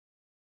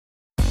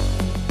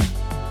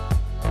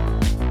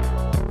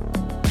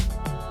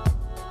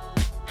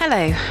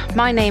Hello,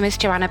 my name is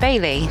Joanna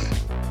Bailey.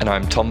 And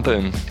I'm Tom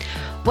Boone.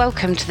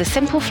 Welcome to the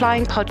Simple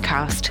Flying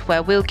Podcast,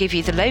 where we'll give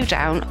you the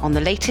lowdown on the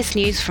latest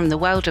news from the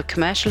world of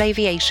commercial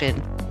aviation.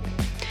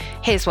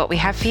 Here's what we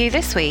have for you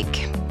this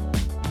week.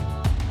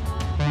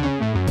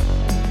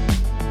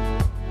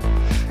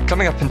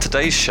 Coming up in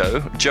today's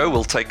show, Joe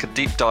will take a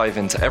deep dive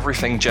into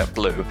everything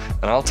JetBlue,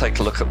 and I'll take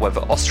a look at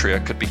whether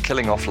Austria could be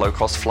killing off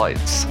low-cost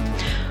flights.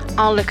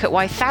 I'll look at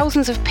why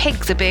thousands of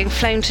pigs are being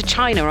flown to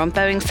China on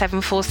Boeing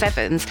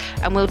 747s,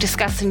 and we'll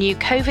discuss a new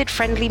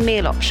COVID-friendly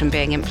meal option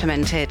being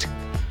implemented.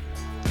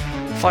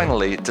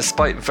 Finally,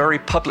 despite very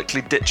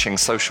publicly ditching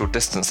social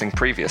distancing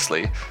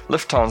previously,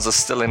 Lufthansa is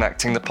still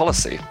enacting the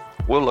policy.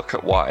 We'll look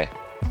at why.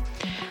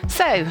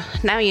 So,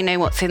 now you know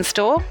what's in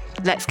store,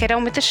 let's get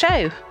on with the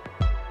show.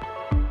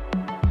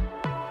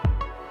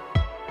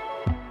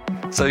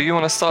 So you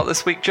want to start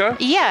this week, Joe?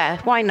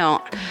 Yeah, why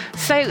not?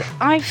 So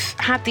I've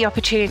had the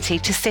opportunity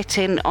to sit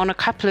in on a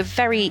couple of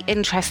very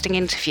interesting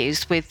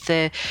interviews with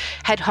the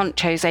head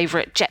honchos over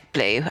at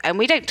JetBlue, and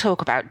we don't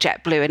talk about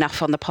JetBlue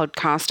enough on the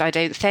podcast, I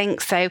don't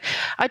think. So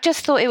I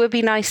just thought it would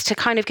be nice to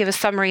kind of give a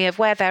summary of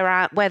where they're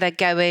at, where they're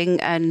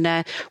going,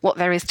 and what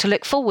there is to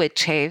look forward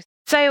to.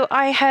 So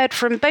I heard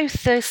from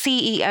both the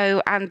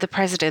CEO and the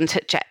president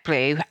at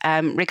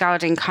JetBlue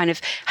regarding kind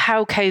of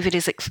how COVID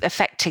is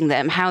affecting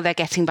them, how they're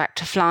getting back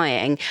to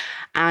flying,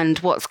 and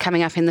what's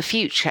coming up in the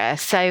future.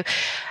 So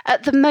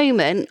at the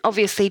moment,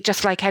 obviously,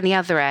 just like any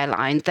other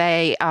airline,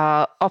 they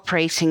are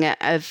operating at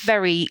a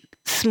very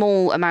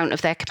small amount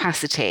of their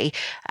capacity.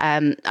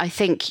 I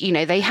think,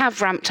 they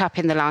have ramped up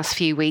in the last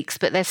few weeks,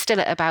 but they're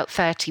still at about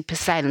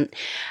 30%.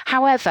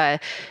 However,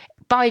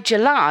 by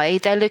July,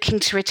 they're looking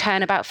to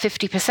return about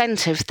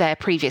 50% of their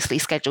previously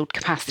scheduled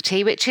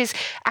capacity, which is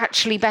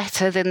actually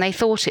better than they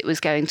thought it was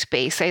going to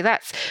be. So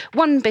that's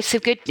one bit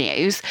of good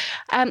news.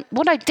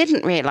 What I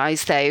didn't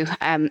realise, though,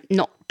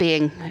 not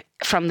being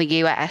from the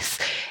US,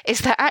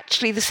 is that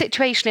actually the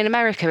situation in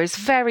America is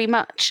very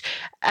much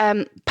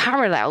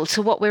parallel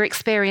to what we're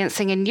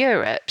experiencing in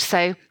Europe.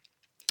 So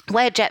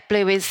where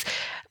JetBlue is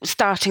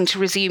starting to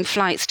resume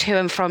flights to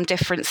and from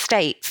different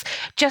states,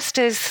 just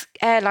as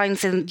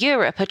airlines in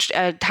Europe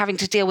are having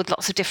to deal with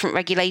lots of different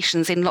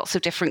regulations in lots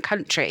of different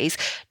countries,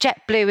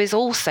 JetBlue is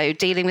also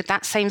dealing with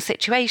that same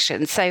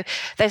situation. So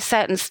there's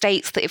certain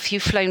states that if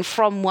you've flown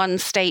from one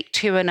state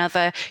to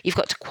another, you've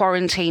got to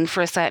quarantine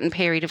for a certain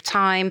period of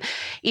time.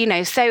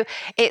 So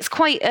it's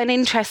quite an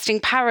interesting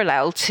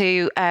parallel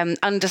to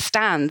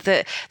understand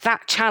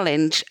that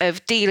challenge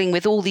of dealing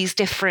with all these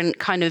different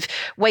kind of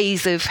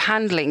ways of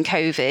handling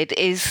COVID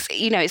is,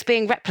 it's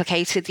being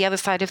replicated the other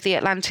side of the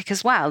Atlantic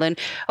as well. And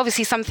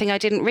obviously something I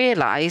didn't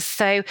realise.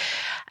 So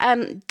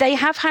they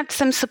have had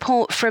some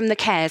support from the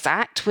CARES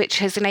Act, which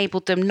has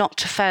enabled them not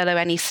to furlough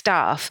any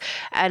staff.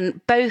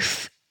 And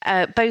both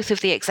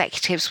of the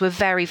executives were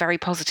very, very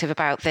positive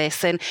about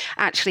this. And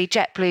actually,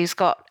 JetBlue's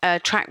got a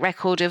track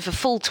record of a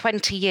full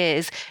 20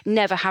 years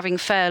never having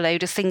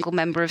furloughed a single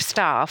member of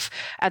staff.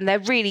 And they're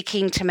really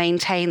keen to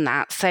maintain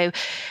that. So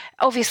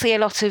obviously, a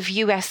lot of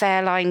US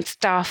airline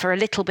staff are a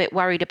little bit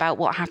worried about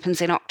what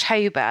happens in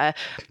October,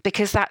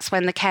 because that's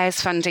when the CARES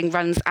funding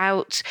runs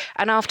out.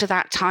 And after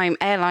that time,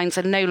 airlines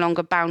are no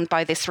longer bound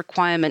by this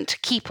requirement to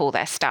keep all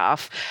their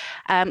staff.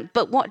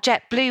 But what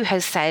JetBlue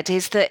has said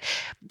is that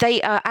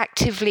they are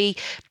actively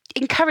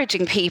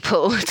encouraging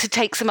people to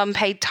take some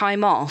unpaid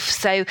time off.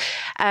 So,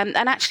 and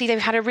actually they've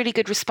had a really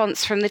good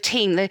response from the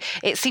team.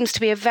 It seems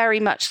to be a very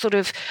much sort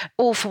of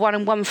all for one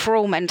and one for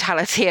all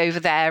mentality over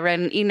there.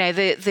 And,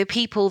 the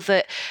people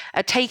that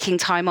are taking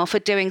time off are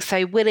doing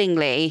so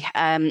willingly.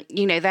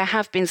 There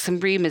have been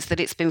some rumours that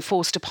it's been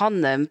forced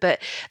upon them,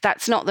 but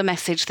that's not the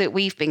message that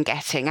we've been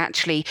getting.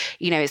 Actually,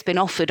 it's been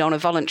offered on a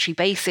voluntary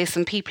basis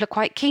and people are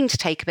quite keen to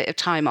take a bit of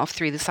time off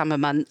through the summer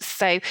months.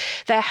 So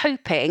they're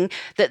hoping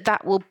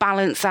that will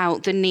balance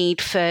out the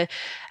need for,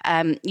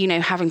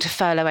 having to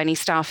furlough any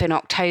staff in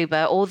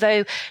October.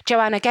 Although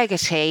Joanna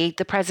Ghegarty,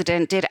 the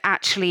president, did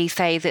actually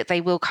say that they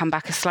will come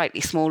back a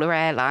slightly smaller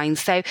airline.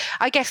 So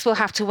I guess we'll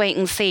have to wait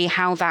and see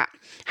how that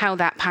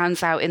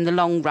pans out in the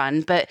long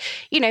run. But,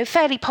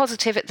 fairly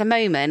positive at the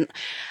moment.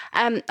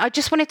 I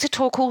just wanted to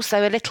talk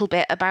also a little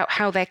bit about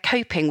how they're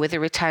coping with the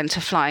return to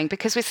flying,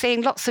 because we're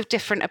seeing lots of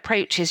different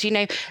approaches.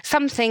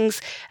 Some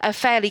things are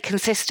fairly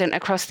consistent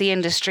across the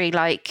industry,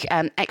 like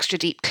extra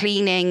deep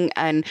cleaning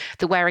and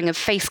the wearing of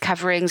face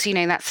coverings.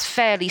 That's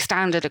fairly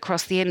standard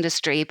across the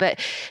industry. But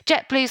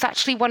JetBlue is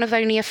actually one of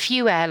only a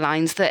few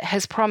airlines that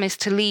has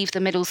promised to leave the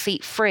middle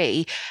seat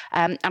free.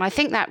 And I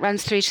think that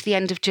runs through to the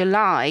end of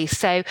July.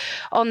 So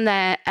on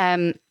their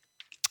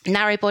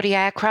narrow body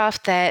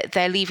aircraft,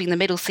 they're leaving the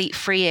middle seat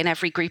free in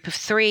every group of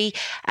 3.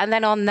 And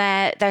then on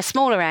their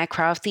smaller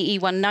aircraft, the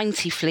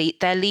E190 fleet,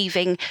 they're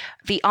leaving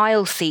the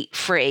aisle seat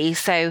free.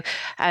 So,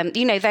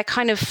 they're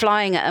kind of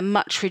flying at a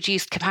much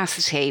reduced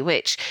capacity,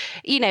 which,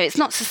 it's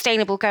not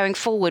sustainable going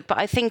forward. But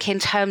I think in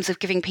terms of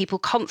giving people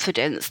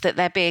confidence that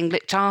they're being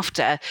looked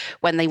after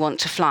when they want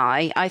to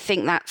fly, I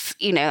think that's,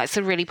 it's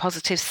a really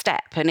positive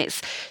step. And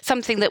it's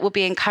something that will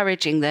be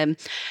encouraging them.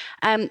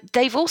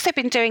 They've also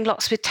been doing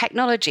lots with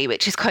technology,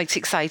 which is quite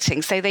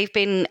exciting. So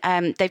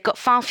they've got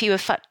far fewer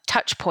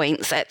touch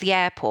points at the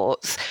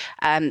airports.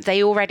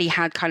 They already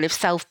had kind of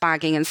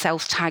self-bagging and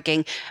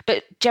self-tagging,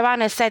 but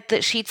Joanna said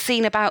that she'd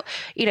seen about,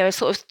 a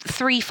sort of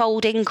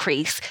threefold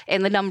increase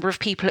in the number of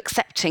people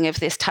accepting of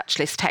this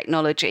touchless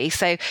technology.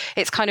 So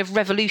it's kind of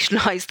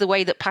revolutionised the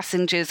way that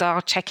passengers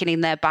are checking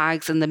in their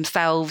bags and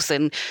themselves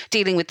and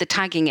dealing with the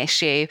tagging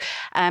issue.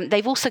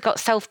 They've also got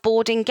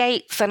self-boarding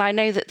gates, and I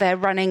know that they're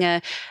running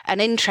an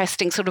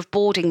interesting sort of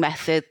boarding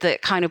method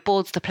that kind of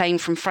boards the plane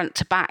from front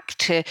to back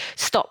to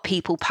stop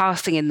people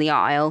passing in the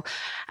aisle.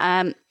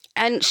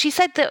 And she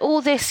said that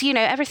all this,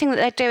 everything that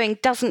they're doing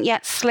doesn't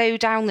yet slow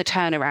down the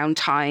turnaround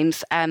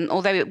times,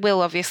 although it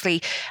will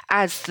obviously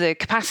as the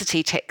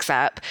capacity ticks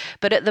up.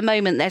 But at the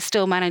moment, they're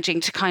still managing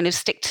to kind of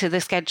stick to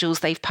the schedules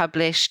they've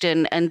published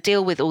and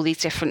deal with all these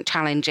different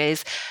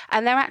challenges.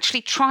 And they're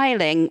actually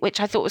trialling,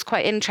 which I thought was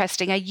quite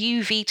interesting, a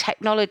UV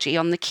technology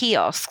on the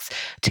kiosks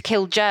to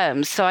kill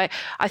germs. So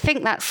I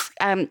think that's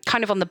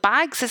kind of on the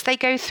bags as they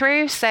go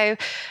through. So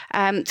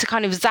to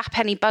kind of zap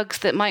any bugs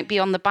that might be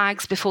on the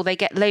bags before they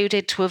get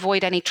loaded to avoid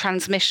any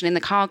transmission in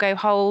the cargo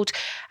hold.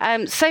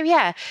 So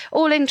yeah,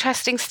 all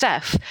interesting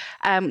stuff.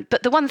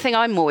 But the one thing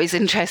I'm always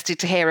interested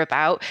to hear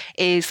about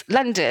is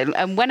London,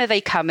 and when are they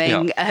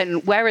coming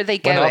and where are they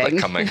going? When are they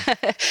coming?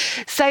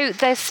 So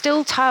they're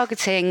still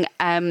targeting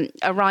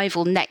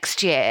arrival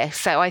next year.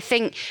 So I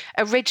think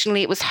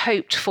originally it was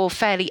hoped for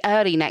fairly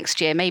early next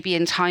year, maybe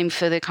in time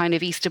for the kind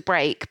of Easter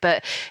break.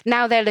 But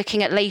now they're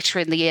looking at later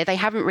in the year. They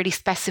haven't really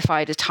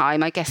specified a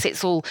time. I guess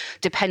it's all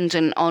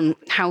dependent on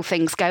how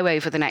things go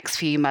over the next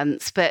few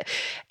months, but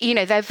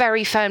they're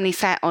very firmly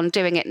set on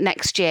doing it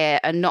next year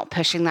and not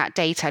pushing that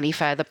date any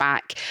further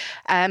back.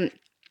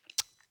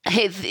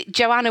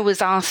 Joanna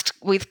was asked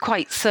with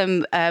quite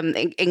some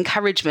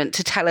encouragement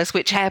to tell us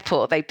which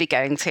airport they'd be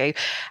going to,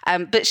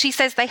 but she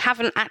says they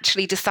haven't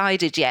actually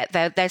decided yet.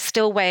 They're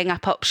still weighing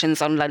up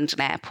options on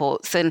London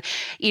airports, and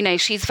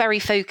she's very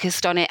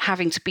focused on it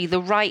having to be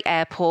the right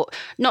airport,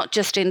 not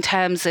just in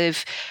terms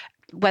of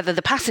whether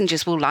the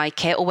passengers will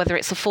like it or whether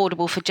it's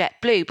affordable for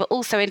JetBlue, but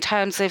also in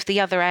terms of the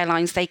other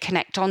airlines they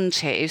connect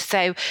onto.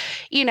 So,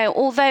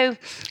 although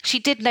she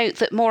did note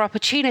that more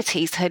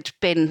opportunities had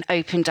been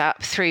opened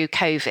up through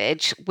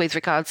COVID with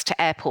regards to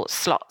airport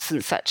slots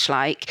and such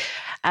like,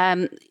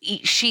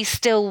 she's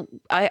still,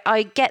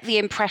 I get the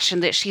impression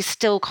that she's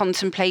still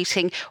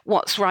contemplating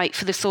what's right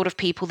for the sort of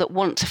people that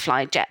want to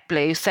fly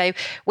JetBlue. So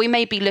we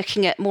may be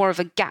looking at more of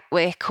a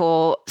Gatwick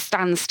or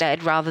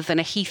Stansted rather than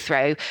a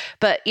Heathrow.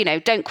 But,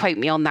 don't quote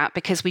me on that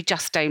because we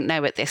just don't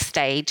know at this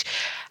stage.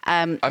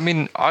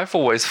 I've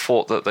always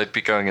thought that they'd be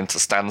going into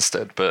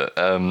Stansted, but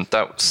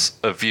that's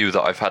a view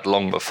that I've had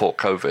long before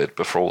COVID,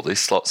 before all these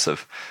slots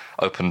have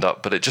opened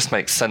up. But it just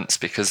makes sense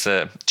because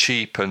they're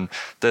cheap and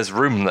there's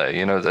room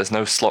there. There's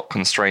no slot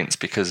constraints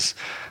because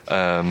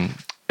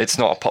it's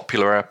not a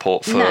popular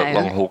airport for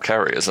long-haul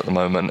carriers at the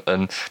moment.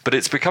 But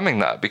it's becoming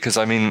that because,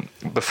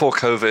 before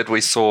COVID, we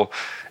saw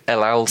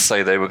El Al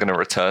say they were going to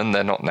return.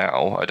 They're not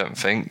now, I don't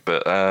think.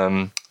 But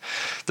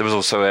there was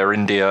also Air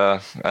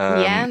India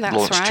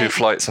launched 2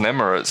 flights, and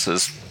Emirates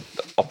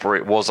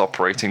was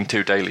operating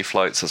 2 daily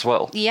flights as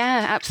well.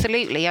 Yeah,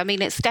 absolutely.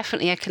 it's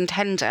definitely a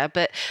contender,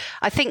 but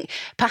I think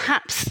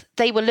perhaps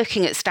they were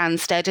looking at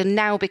Stansted, and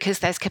now because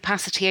there's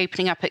capacity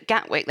opening up at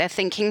Gatwick, they're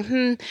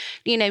thinking,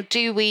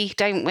 do we,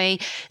 don't we?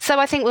 So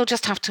I think we'll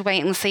just have to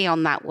wait and see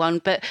on that one.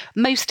 But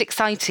most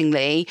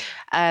excitingly,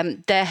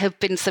 there have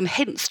been some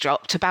hints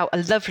dropped about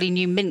a lovely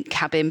new Mint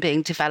cabin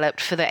being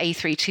developed for the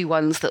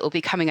A321s that will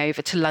be coming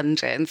over to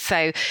London.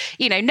 So,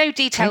 no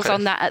details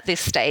on that at this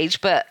stage,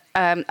 but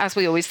as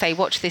we always say,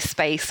 watch this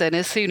space, and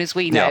as soon as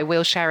we know,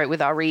 we'll share it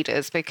with our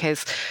readers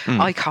because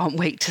I can't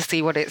wait to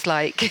see what it's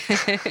like.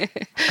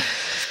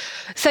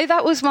 So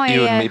that was my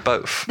you and me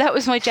both. That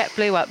was my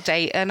JetBlue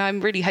update, and I'm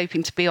really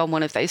hoping to be on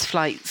one of those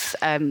flights,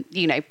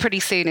 pretty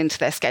soon into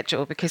their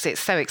schedule because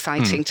it's so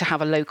exciting to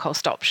have a low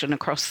cost option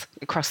across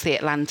the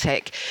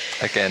Atlantic.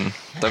 Again,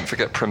 don't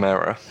forget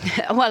Primera.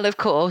 Well, of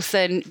course,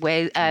 and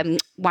we're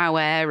WoW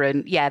Air,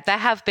 and there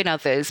have been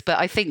others, but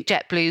I think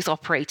JetBlue's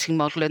operating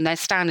model and their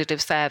standard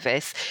of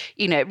service,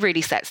 it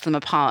really sets them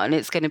apart, and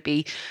it's going to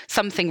be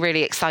something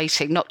really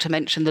exciting. Not to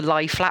mention the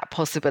lie flat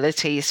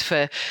possibilities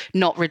for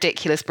not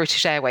ridiculous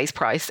British Airways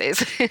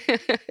prices.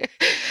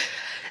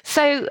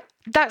 So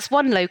that's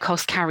one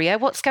low-cost carrier.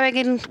 What's going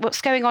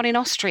on in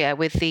Austria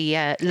with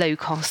the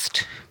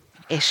low-cost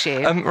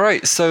issue?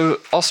 Right, so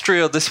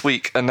Austria this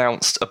week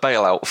announced a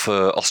bailout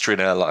for Austrian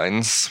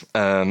Airlines,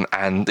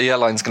 and the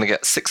airline's going to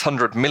get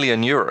 600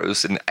 million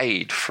euros in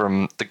aid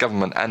from the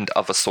government and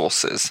other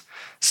sources.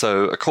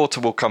 So a quarter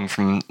will come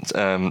from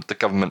the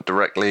government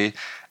directly,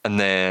 and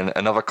then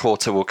another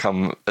quarter will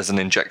come as an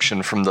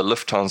injection from the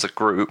Lufthansa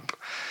Group,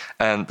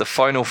 and the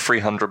final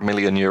 300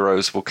 million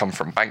euros will come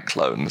from bank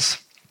loans.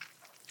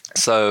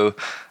 So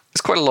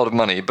it's quite a lot of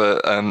money,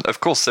 but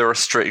of course there are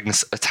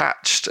strings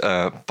attached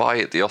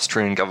by the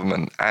Austrian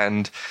government,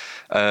 and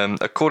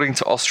According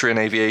to Austrian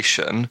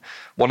Aviation,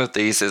 one of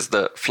these is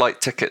that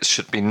flight tickets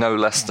should be no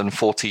less than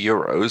 40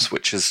 euros,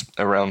 which is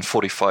around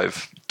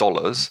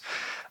 $45.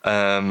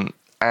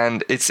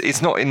 And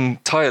it's not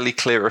entirely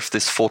clear if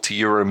this 40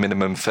 euro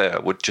minimum fare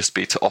would just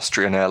be to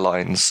Austrian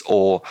Airlines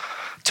or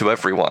to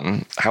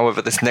everyone.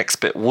 However, this next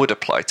bit would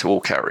apply to all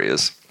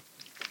carriers.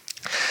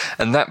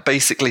 And that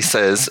basically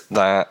says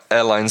that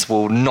airlines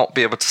will not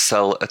be able to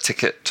sell a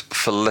ticket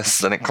for less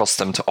than it costs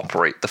them to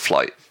operate the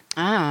flight.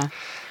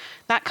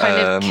 That kind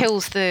of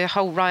kills the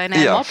whole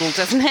Ryanair model,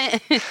 doesn't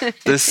it?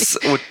 This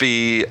would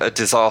be a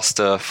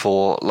disaster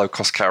for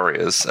low-cost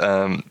carriers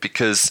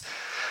because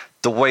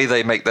the way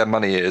they make their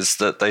money is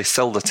that they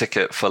sell the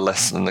ticket for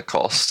less than the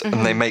cost,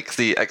 and they make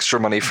the extra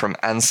money from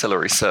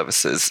ancillary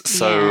services.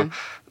 So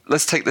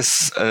let's take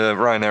this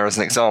Ryanair as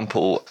an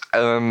example.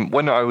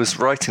 When I was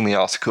writing the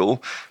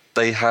article,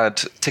 they had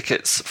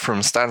tickets from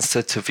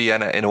Stansted to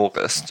Vienna in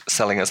August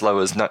selling as low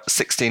as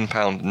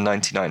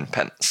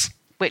 £16.99.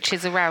 Which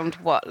is around,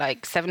 what,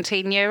 like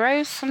 17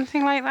 euros,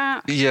 something like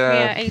that?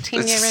 Yeah.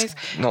 18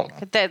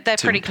 euros. They're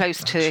pretty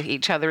close to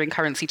each other in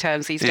currency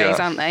terms these days,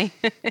 aren't they?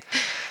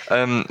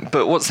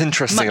 But what's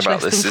interesting Much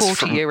about less this than is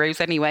 40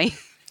 euros anyway.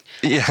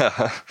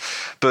 Yeah,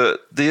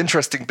 but the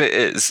interesting bit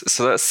is,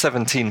 so that's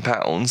 £17.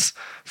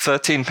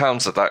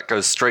 £13 of that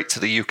goes straight to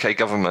the UK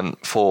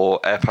government for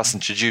air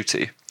passenger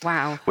duty.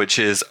 Wow. Which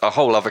is a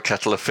whole other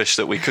kettle of fish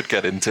that we could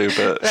get into,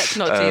 but let's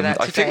not do that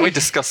today. I think we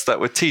discussed that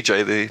with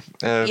TJ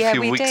a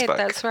few weeks back.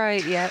 That's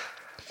right, yeah.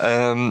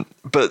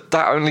 But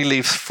that only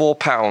leaves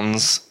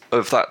 £4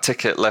 of that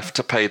ticket left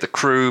to pay the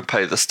crew,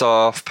 pay the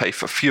staff, pay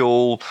for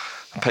fuel,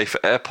 pay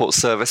for airport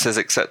services,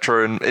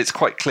 etc. And it's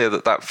quite clear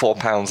that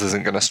 £4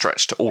 isn't going to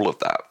stretch to all of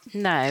that.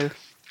 No,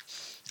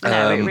 it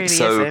really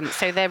isn't.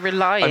 So they're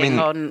relying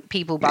on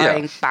people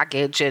buying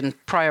baggage and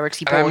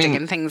priority boarding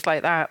and things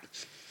like that.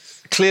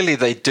 Clearly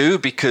they do,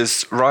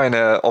 because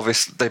Ryanair,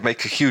 obviously, they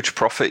make a huge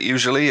profit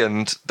usually,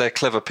 and they're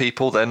clever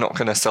people. They're not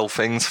going to sell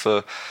things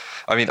for...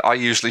 I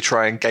usually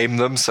try and game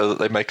them so that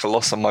they make a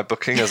loss on my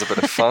booking as a bit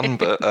of fun.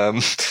 But,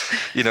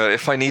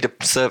 if I need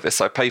a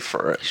service, I pay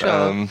for it.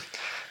 Sure.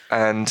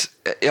 And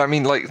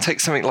take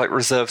something like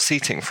reserve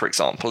seating, for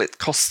example. It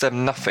costs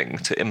them nothing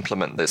to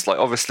implement this. Like,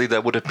 obviously, there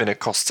would have been a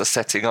cost to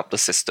setting up the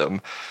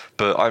system,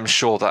 but I'm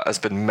sure that has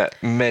been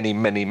met many,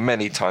 many,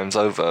 many times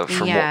over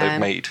from what they've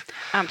made.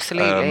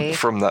 Absolutely.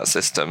 From that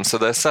system. So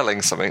they're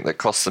selling something that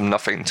costs them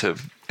nothing to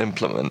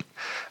implement.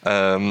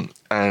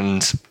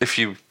 And if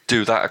you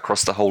do that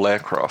across the whole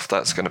aircraft,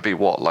 that's going to be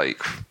what,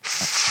 like...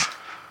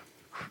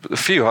 a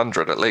few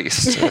hundred at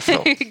least, if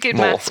not Good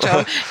more. maths,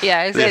 John.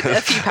 Yeah, a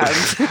few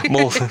pounds.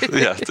 More,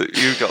 yeah,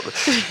 you got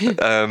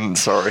it.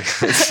 Sorry,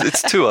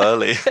 it's too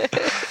early.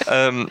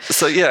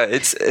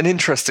 It's an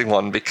interesting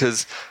one,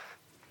 because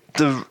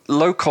the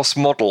low-cost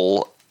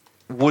model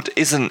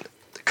isn't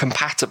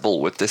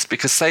compatible with this,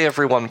 because say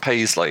everyone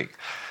pays, like,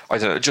 I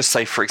don't know, just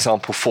say, for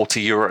example,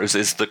 40 euros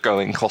is the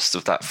going cost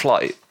of that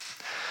flight.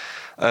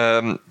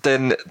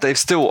 Then they've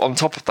still, on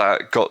top of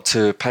that, got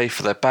to pay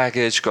for their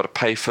baggage, got to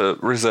pay for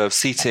reserve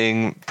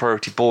seating,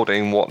 priority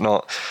boarding,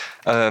 whatnot.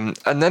 And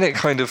then it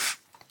kind of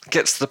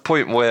gets to the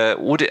point where,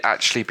 would it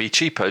actually be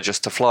cheaper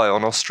just to fly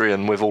on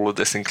Austrian with all of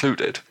this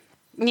included?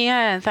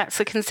 Yeah, that's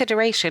a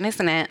consideration,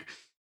 isn't it?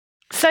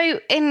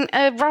 So, in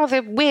a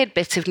rather weird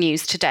bit of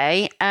news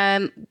today,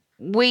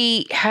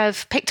 we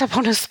have picked up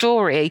on a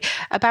story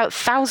about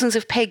thousands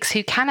of pigs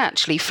who can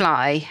actually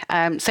fly.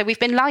 So we've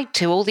been lied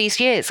to all these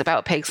years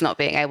about pigs not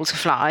being able to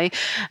fly,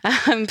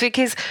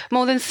 because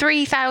more than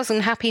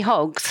 3,000 happy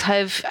hogs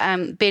have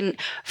been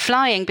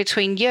flying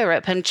between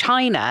Europe and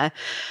China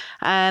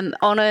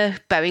on a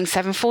Boeing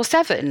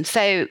 747.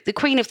 So the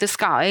Queen of the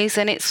Skies,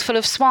 and it's full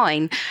of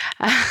swine.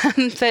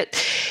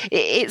 But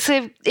it's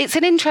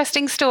an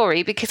interesting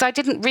story, because I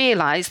didn't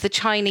realise the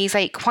Chinese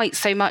ate quite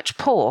so much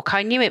pork.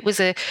 I knew it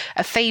was a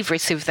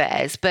favourite of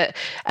theirs, but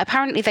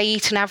apparently they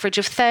eat an average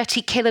of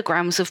 30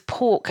 kilograms of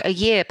pork a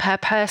year per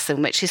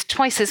person, which is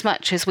twice as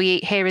much as we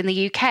eat here in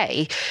the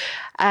UK.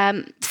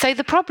 So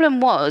the problem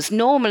was,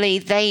 normally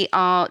they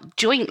are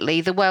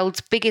jointly the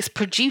world's biggest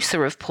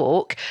producer of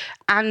pork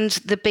and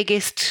the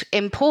biggest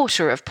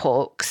importer of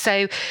pork.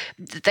 So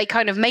they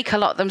kind of make a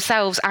lot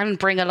themselves and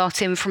bring a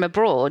lot in from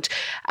abroad.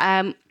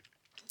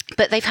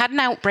 But they've had an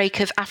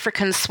outbreak of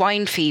African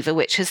swine fever,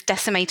 which has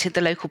decimated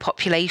the local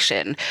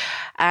population.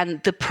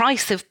 And the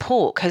price of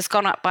pork has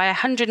gone up by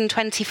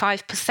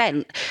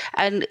 125%.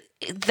 And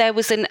there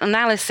was an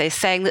analysis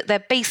saying that there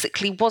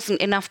basically wasn't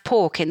enough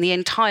pork in the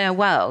entire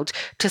world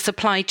to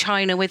supply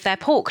China with their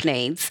pork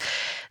needs.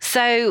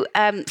 So,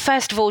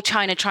 first of all,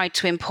 China tried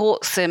to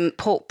import some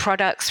pork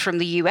products from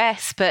the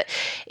US, but,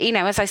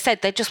 as I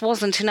said, there just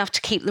wasn't enough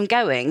to keep them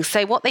going.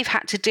 So what they've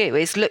had to do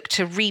is look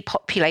to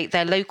repopulate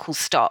their local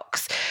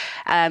stocks.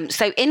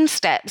 So in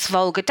steps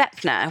Volga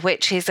Depna,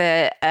 which is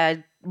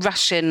a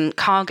Russian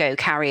cargo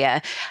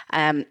carrier.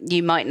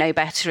 You might know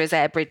better as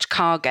Airbridge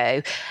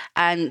Cargo.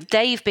 And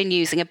they've been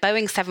using a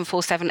Boeing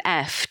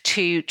 747F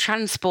to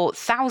transport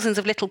thousands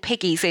of little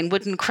piggies in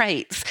wooden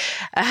crates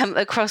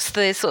across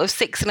the sort of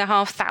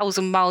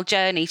 6,500 mile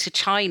journey to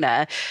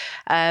China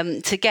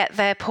to get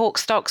their pork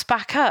stocks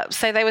back up.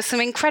 So there were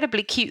some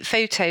incredibly cute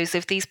photos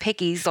of these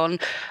piggies on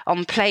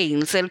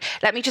planes. And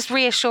let me just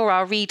reassure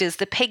our readers,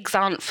 the pigs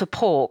aren't for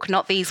pork,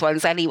 not these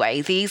ones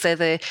anyway. These are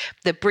the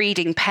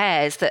breeding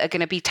pairs that are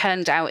going to be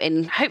turned out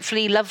in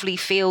hopefully lovely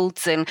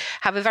fields and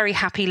have a very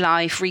happy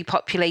life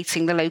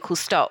repopulating the local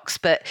stocks.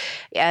 But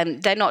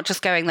they're not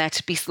just going there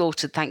to be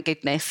slaughtered, thank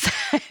goodness.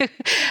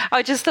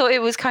 I just thought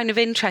it was kind of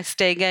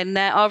interesting, and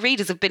our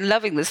readers have been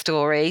loving the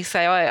story. So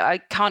I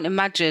can't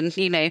imagine,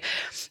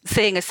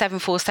 seeing a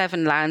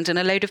 747 land and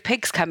a load of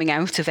pigs coming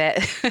out of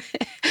it.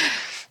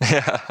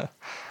 Yeah.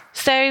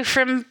 So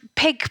from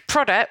pig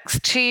products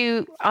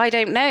to, I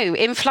don't know,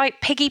 in-flight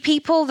piggy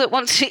people that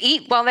want to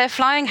eat while they're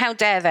flying, how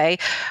dare they?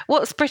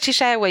 What's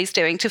British Airways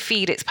doing to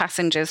feed its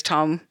passengers,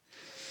 Tom?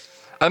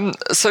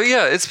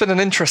 It's been an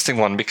interesting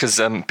one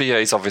because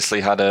BA's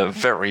obviously had a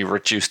very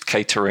reduced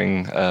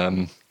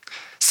catering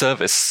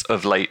service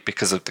of late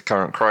because of the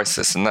current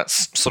crisis, and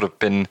that's sort of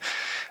been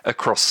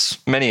across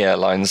many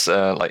airlines,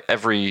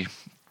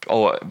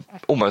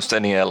 almost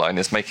any airline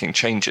is making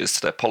changes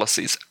to their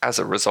policies as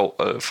a result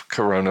of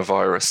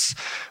coronavirus.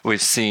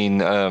 We've seen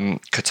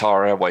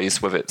Qatar Airways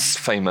with its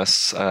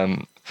famous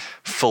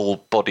full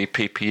body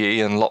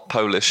PPE and Lot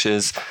Polish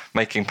is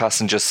making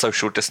passengers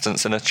social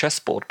distance in a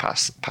chessboard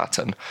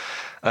pattern.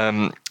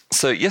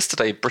 So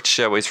yesterday, British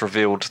Airways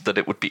revealed that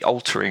it would be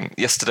altering,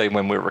 yesterday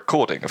when we're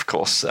recording, of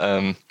course,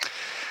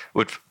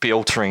 would be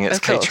altering its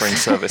catering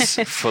service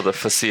for the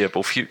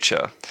foreseeable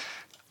future.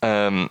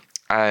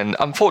 And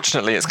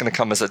unfortunately, it's going to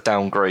come as a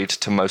downgrade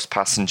to most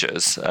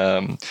passengers.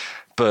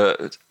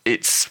 But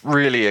it's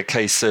really a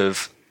case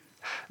of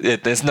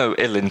there's no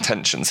ill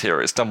intentions here.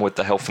 It's done with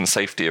the health and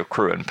safety of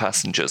crew and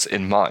passengers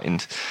in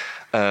mind.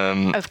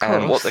 Of course.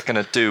 And what they're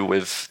going to do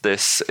with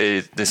this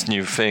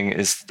new thing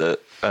is that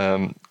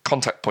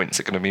contact points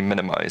are going to be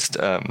minimized.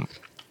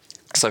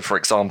 So, for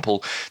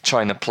example,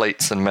 china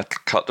plates and metal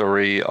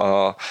cutlery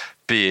are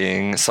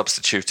being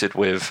substituted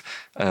with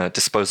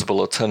disposable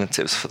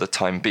alternatives for the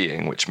time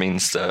being, which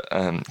means that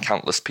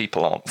countless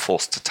people aren't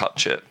forced to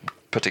touch it,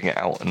 putting it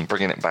out and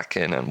bringing it back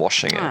in and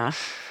washing it.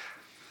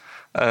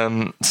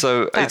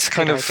 So that's it's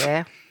kind of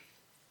idea.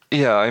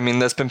 Yeah, I mean,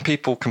 there's been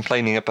people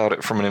complaining about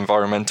it from an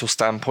environmental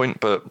standpoint,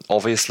 but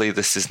obviously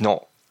this is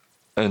not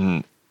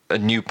a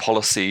new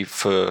policy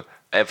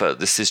forever.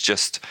 This is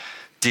just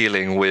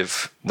dealing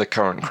with the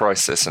current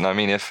crisis. And I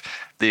mean, if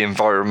the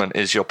environment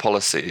is your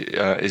policy,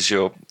 is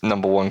your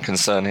number one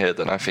concern here,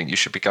 then I think you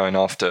should be going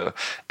after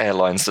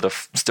airlines that are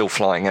still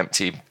flying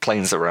empty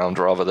planes around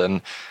rather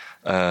than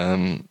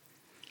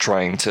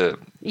trying to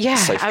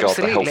safeguard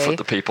the health of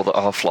the people that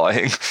are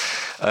flying.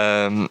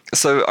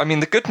 So, I mean,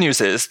 the good news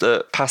is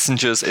that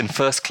passengers in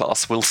first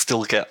class will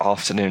still get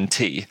afternoon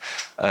tea,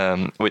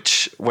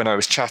 which when I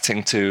was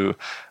chatting to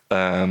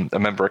a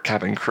member of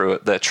cabin crew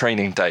at their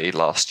training day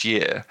last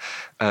year,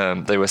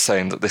 they were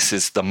saying that this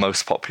is the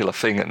most popular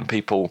thing, and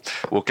people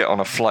will get on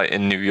a flight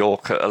in New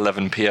York at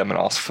 11 p.m. and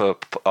ask for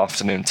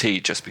afternoon tea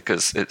just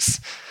because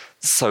it's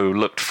so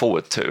looked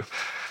forward to.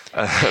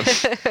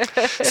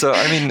 So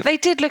I mean, they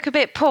did look a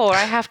bit poor,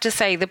 I have to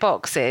say. The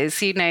boxes,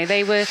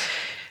 they were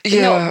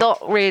not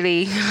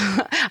really.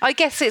 I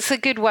guess it's a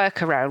good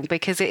workaround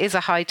because it is a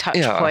high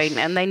touch point,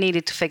 and they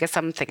needed to figure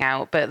something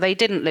out. But they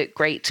didn't look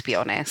great, to be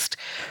honest.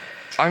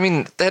 I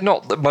mean, they're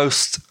not the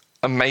most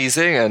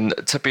amazing, and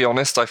to be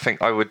honest, I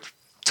think I would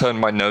turn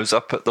my nose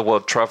up at the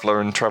World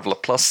Traveller and Traveller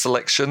Plus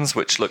selections,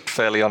 which looked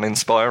fairly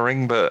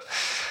uninspiring. But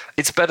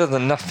it's better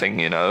than nothing,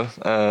 It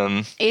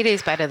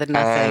is better than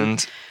nothing.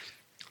 And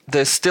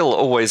there's still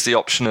always the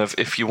option of,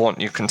 if you want,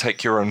 you can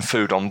take your own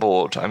food on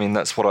board. I mean,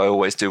 that's what I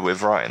always do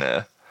with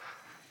Ryanair.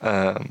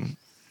 And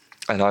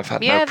I've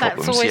had no problems yet. Yeah,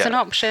 that's always an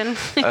option.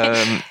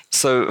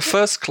 So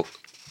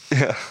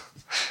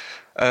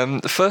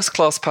the first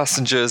class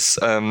passengers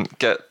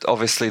get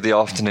obviously the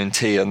afternoon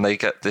tea, and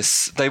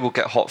they will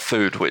get hot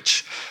food,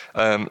 which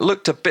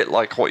looked a bit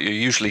like what you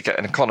usually get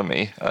in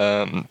economy,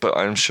 but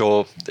I'm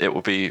sure it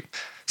will be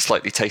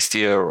slightly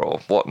tastier or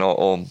whatnot,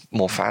 or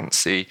more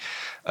fancy.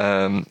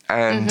 The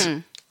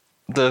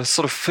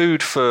sort of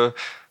food for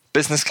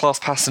business class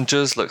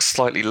passengers looks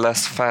slightly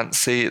less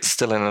fancy. It's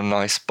still in a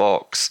nice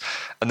box.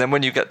 And then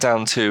when you get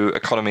down to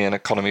economy and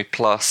economy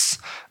plus,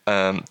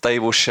 they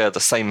will share the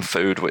same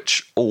food,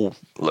 which all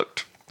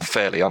looked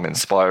fairly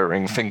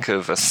uninspiring. Think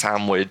of a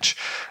sandwich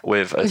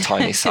with a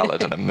tiny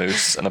salad and a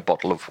mousse and a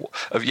bottle of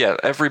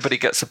everybody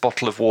gets a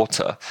bottle of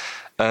water.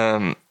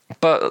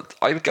 But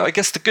I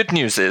guess the good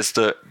news is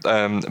that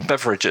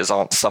beverages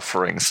aren't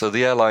suffering. So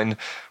the airline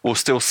will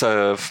still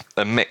serve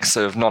a mix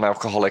of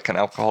non-alcoholic and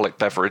alcoholic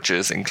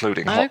beverages,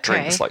 including hot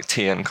drinks like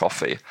tea and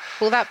coffee.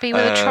 Will that be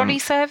with a trolley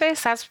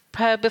service as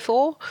per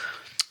before?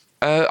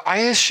 I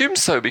assume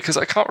so, because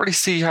I can't really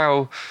see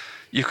how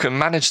you can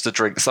manage the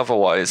drinks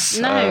otherwise.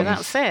 No,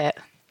 that's it.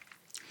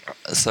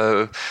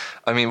 So,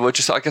 I mean,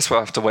 I guess we'll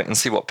have to wait and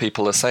see what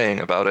people are saying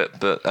about it.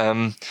 But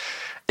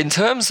in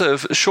terms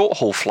of short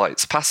haul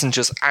flights,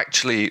 passengers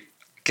actually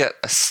get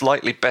a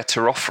slightly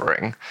better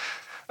offering.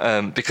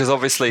 Because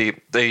obviously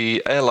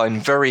the airline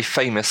very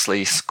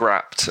famously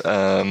scrapped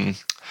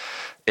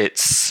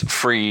its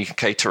free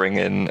catering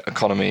in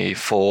economy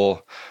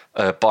for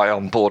buy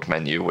on board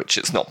menu, which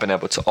it's not been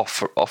able to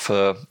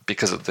offer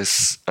because of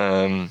this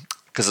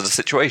because of the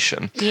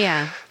situation.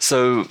 Yeah.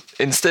 So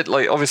instead,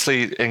 like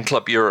obviously in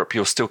Club Europe,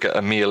 you'll still get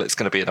a meal. It's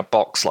going to be in a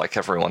box like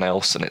everyone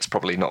else, and it's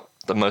probably not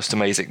the most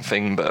amazing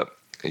thing, but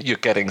you're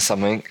getting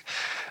something.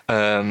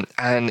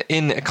 And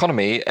in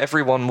economy,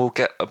 everyone will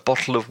get a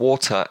bottle of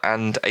water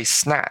and a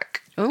snack.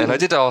 Ooh. And I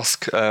did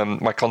ask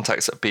my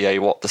contacts at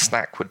BA what the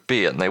snack would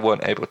be, and they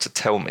weren't able to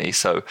tell me.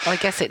 So I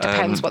guess it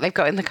depends what they've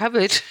got in the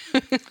cupboard.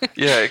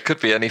 yeah, it could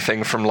be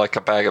anything from like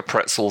a bag of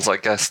pretzels, I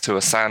guess, to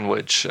a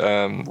sandwich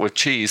with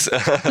cheese.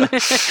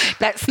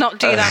 Let's not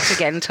do that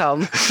again,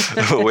 Tom.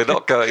 We're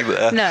not going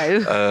there.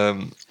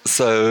 No.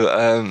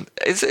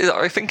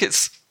 I think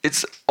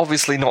it's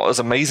obviously not as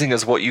amazing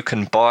as what you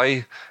can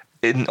buy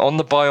on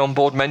the buy on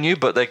board menu,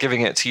 but they're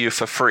giving it to you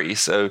for free,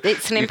 so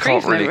it's an you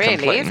improvement, can't really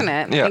complain. isn't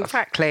it? Yeah.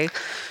 Exactly.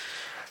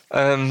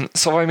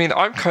 So I mean,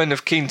 I'm kind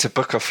of keen to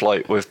book a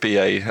flight with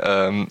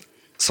BA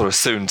sort of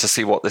soon to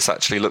see what this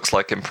actually looks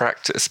like in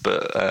practice,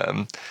 but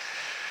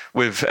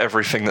with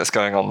everything that's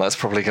going on, that's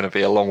probably going to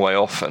be a long way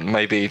off, and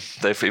maybe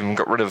they've even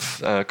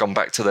gone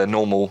back to their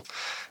normal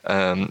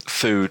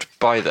food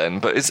by then.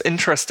 But it's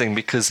interesting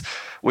because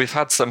we've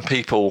had some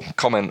people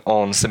comment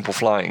on Simple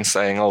Flying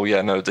saying, oh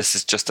yeah, no, this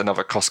is just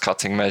another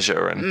cost-cutting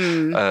measure,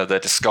 and they're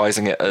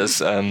disguising it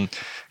as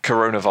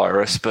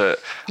coronavirus. But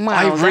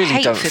I really the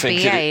hate don't for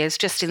think BA is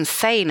just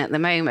insane at the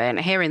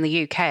moment. Here in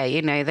the UK,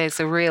 you know,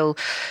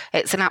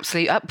 it's an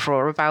absolute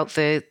uproar about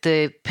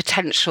the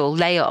potential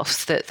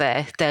layoffs that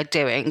they're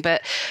doing.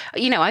 But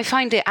you know, I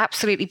find it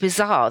absolutely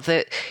bizarre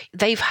that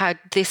they've had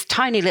this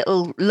tiny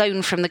little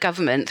loan from the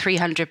government,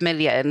 300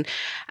 million,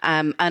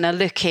 and are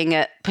looking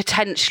at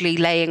potentially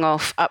laying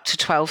off up to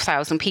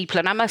 12,000 people.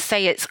 And I must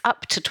say, it's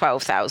up to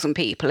 12,000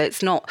 people.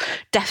 It's not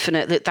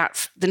definite that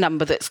that's the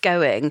number that's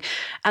going.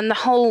 And the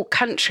whole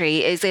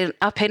country is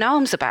up in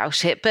arms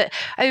about it. But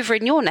over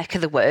in your neck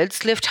of the woods,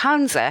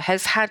 Lufthansa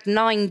has had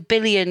 9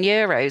 billion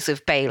euros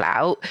of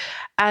bailout.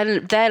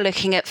 And they're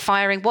looking at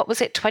firing, what was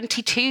it,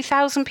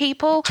 22,000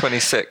 people?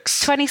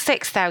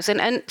 26,000.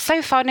 And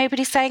so far,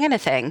 nobody's saying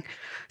anything.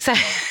 So,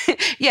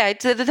 yeah,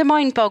 the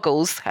mind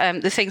boggles,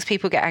 the things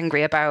people get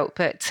angry about.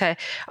 But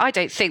I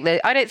don't think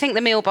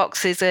the meal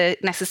boxes are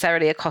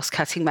necessarily a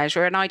cost-cutting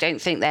measure, and I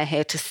don't think they're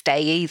here to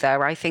stay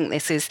either. I think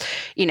this is,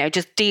 you know,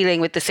 just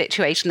dealing with the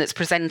situation that's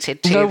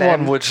presented to them. No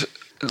one would,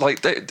 like,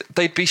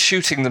 they'd be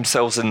shooting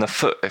themselves in the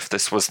foot if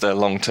this was their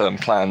long-term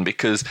plan,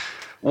 because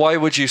why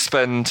would you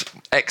spend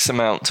X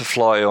amount to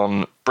fly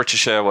on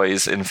British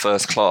Airways in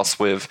first class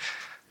with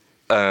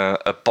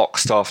a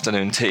boxed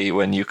afternoon tea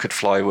when you could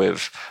fly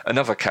with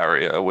another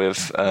carrier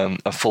with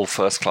a full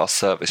first class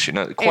service? You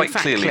know, quite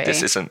clearly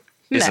this isn't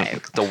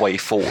the way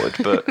forward,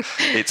 but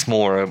it's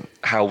more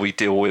how we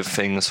deal with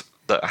things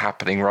that are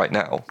happening right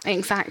now.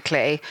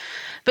 Exactly.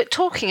 But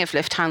talking of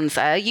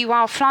Lufthansa, you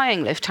are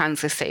flying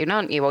Lufthansa soon,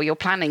 aren't you? Or you're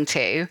planning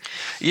to?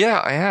 Yeah,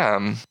 I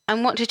am.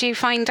 And what did you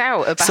find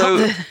out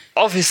about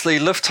obviously,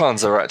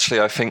 Lufthansa actually,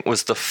 I think,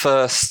 was the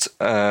first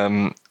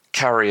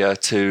carrier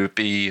to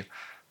be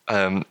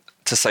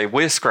to say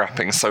we're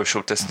scrapping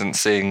social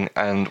distancing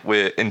and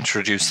we're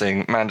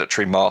introducing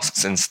mandatory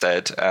masks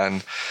instead.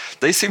 And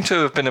they seem to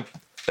have been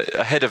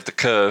ahead of the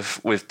curve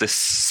with this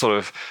sort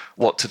of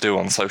what to do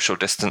on social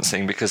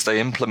distancing, because they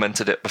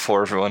implemented it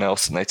before everyone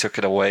else and they took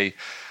it away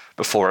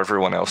before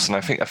everyone else. And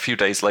I think a few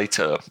days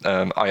later,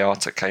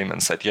 IATA came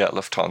and said, yeah,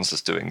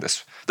 Lufthansa's doing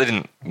this. They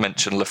didn't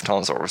mention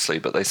Lufthansa, obviously,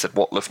 but they said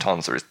what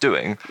Lufthansa is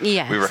doing,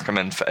 yes, we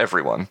recommend for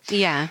everyone.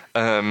 Yeah.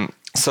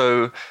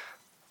 So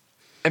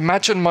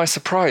imagine my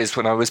surprise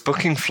when I was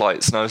booking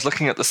flights and I was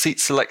looking at the seat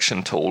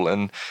selection tool,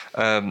 and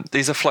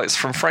these are flights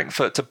from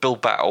Frankfurt to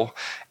Bilbao.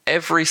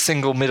 Every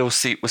single middle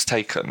seat was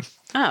taken.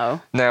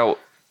 Oh. Now,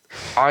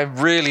 I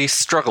really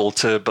struggle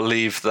to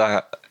believe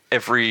that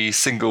every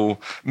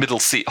single middle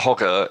seat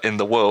hogger in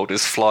the world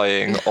is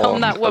flying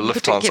on a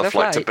Lufthansa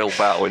flight to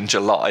Bilbao in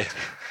July.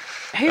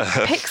 Who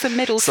picks a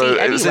middle seat anyway?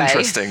 So it was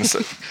interesting.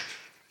 So,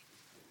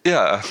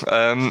 yeah.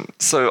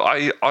 So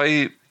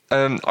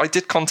I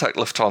did contact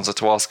Lufthansa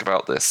to ask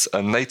about this,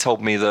 and they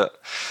told me that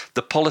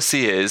the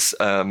policy is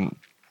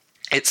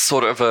it's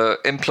sort of a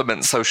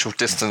implement social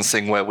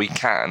distancing where we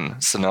can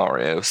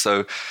scenario.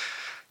 So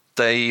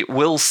they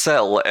will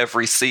sell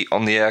every seat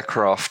on the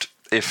aircraft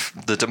if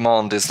the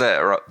demand is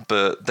there,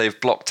 but they've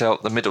blocked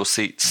out the middle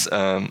seats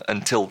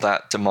until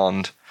that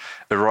demand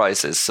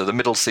arises. So the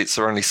middle seats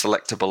are only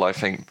selectable, I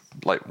think,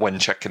 like when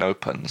check-in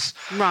opens.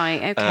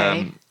 Right,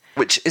 okay.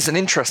 Which is an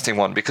interesting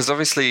one, because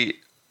obviously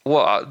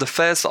the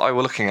fares that I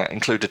were looking at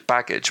included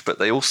baggage, but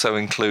they also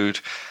include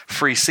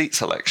free seat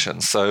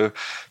selection. So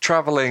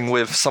traveling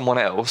with someone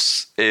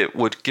else, it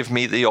would give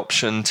me the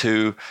option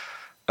to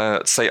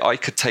say I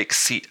could take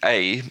seat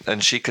A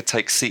and she could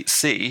take seat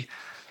C.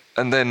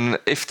 And then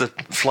if the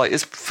flight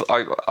is,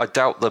 I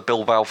doubt the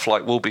Bilbao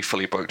flight will be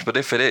fully booked. But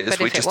if it is,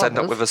 we just end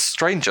up with a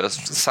stranger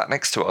sat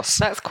next to us.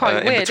 That's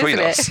quite weird, in between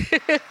isn't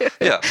us.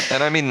 Yeah.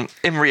 And I mean,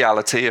 in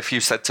reality, if you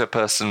said to a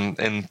person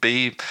in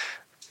B,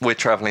 we're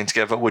traveling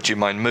together, would you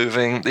mind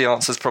moving? The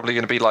answer is probably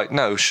going to be like,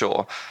 no,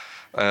 sure.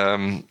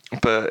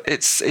 But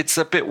it's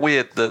a bit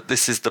weird that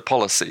this is the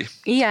policy.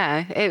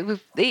 Yeah,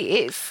 it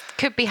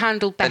could be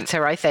handled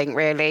better, I think,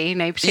 really.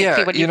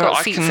 Particularly when you've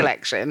got seat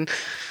selection.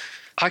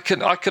 I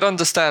could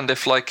understand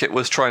if like it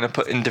was trying to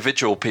put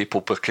individual people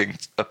booking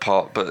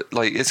apart, but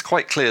like it's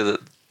quite clear that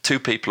two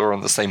people are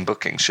on the same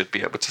booking should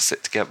be able to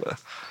sit together.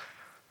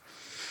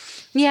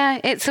 Yeah,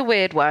 it's a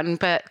weird one,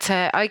 but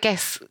I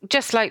guess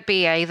just like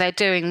BA, they're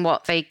doing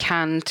what they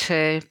can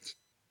to,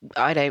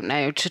 I don't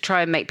know, to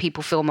try and make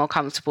people feel more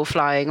comfortable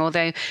flying.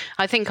 Although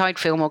I think I'd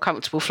feel more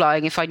comfortable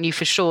flying if I knew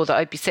for sure that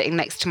I'd be sitting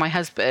next to my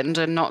husband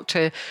and not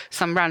to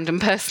some random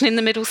person in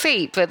the middle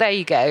seat. But there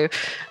you go.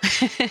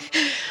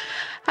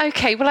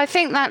 Okay, well, I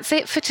think that's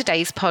it for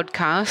today's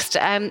podcast.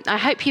 I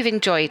hope you've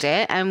enjoyed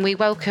it, and we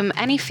welcome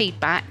any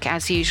feedback,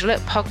 as usual, at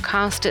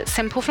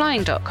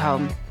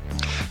podcast@simpleflying.com.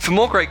 For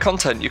more great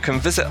content, you can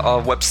visit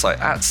our website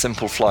at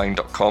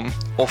simpleflying.com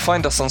or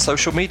find us on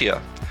social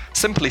media.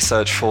 Simply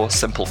search for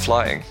Simple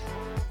Flying.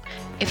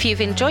 If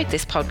you've enjoyed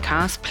this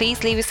podcast,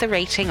 please leave us a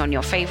rating on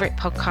your favourite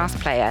podcast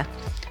player.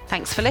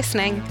 Thanks for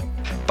listening.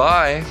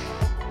 Bye.